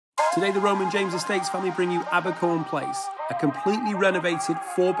Today, the Roman James Estates family bring you Abercorn Place, a completely renovated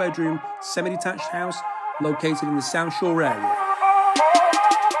 4-bedroom, semi-detached house located in the South Shore area.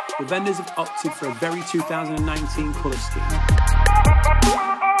 The vendors have opted for a very 2019 colour scheme.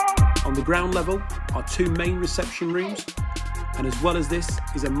 On the ground level are 2 main reception rooms, and as well as this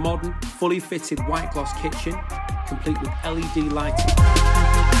is a modern, fully fitted white gloss kitchen, complete with LED lighting.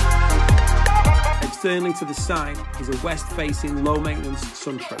 Externally to the side is a west-facing, low-maintenance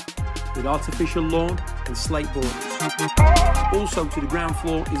sun trap with artificial lawn and slate borders. Also to the ground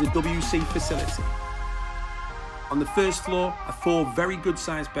floor is a WC facility. On the first floor are 4 very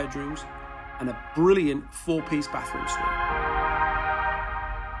good-sized bedrooms and a brilliant 4-piece bathroom suite.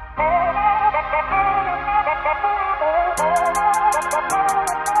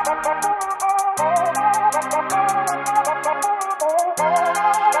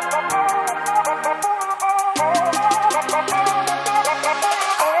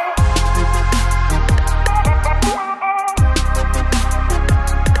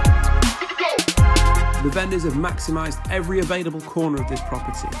 The vendors have maximised every available corner of this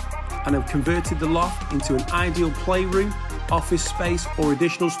property and have converted the loft into an ideal playroom, office space or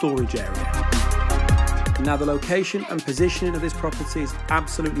additional storage area. Now the location and positioning of this property is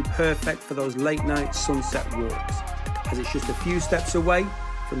absolutely perfect for those late night sunset walks, as it's just a few steps away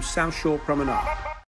from South Shore Promenade.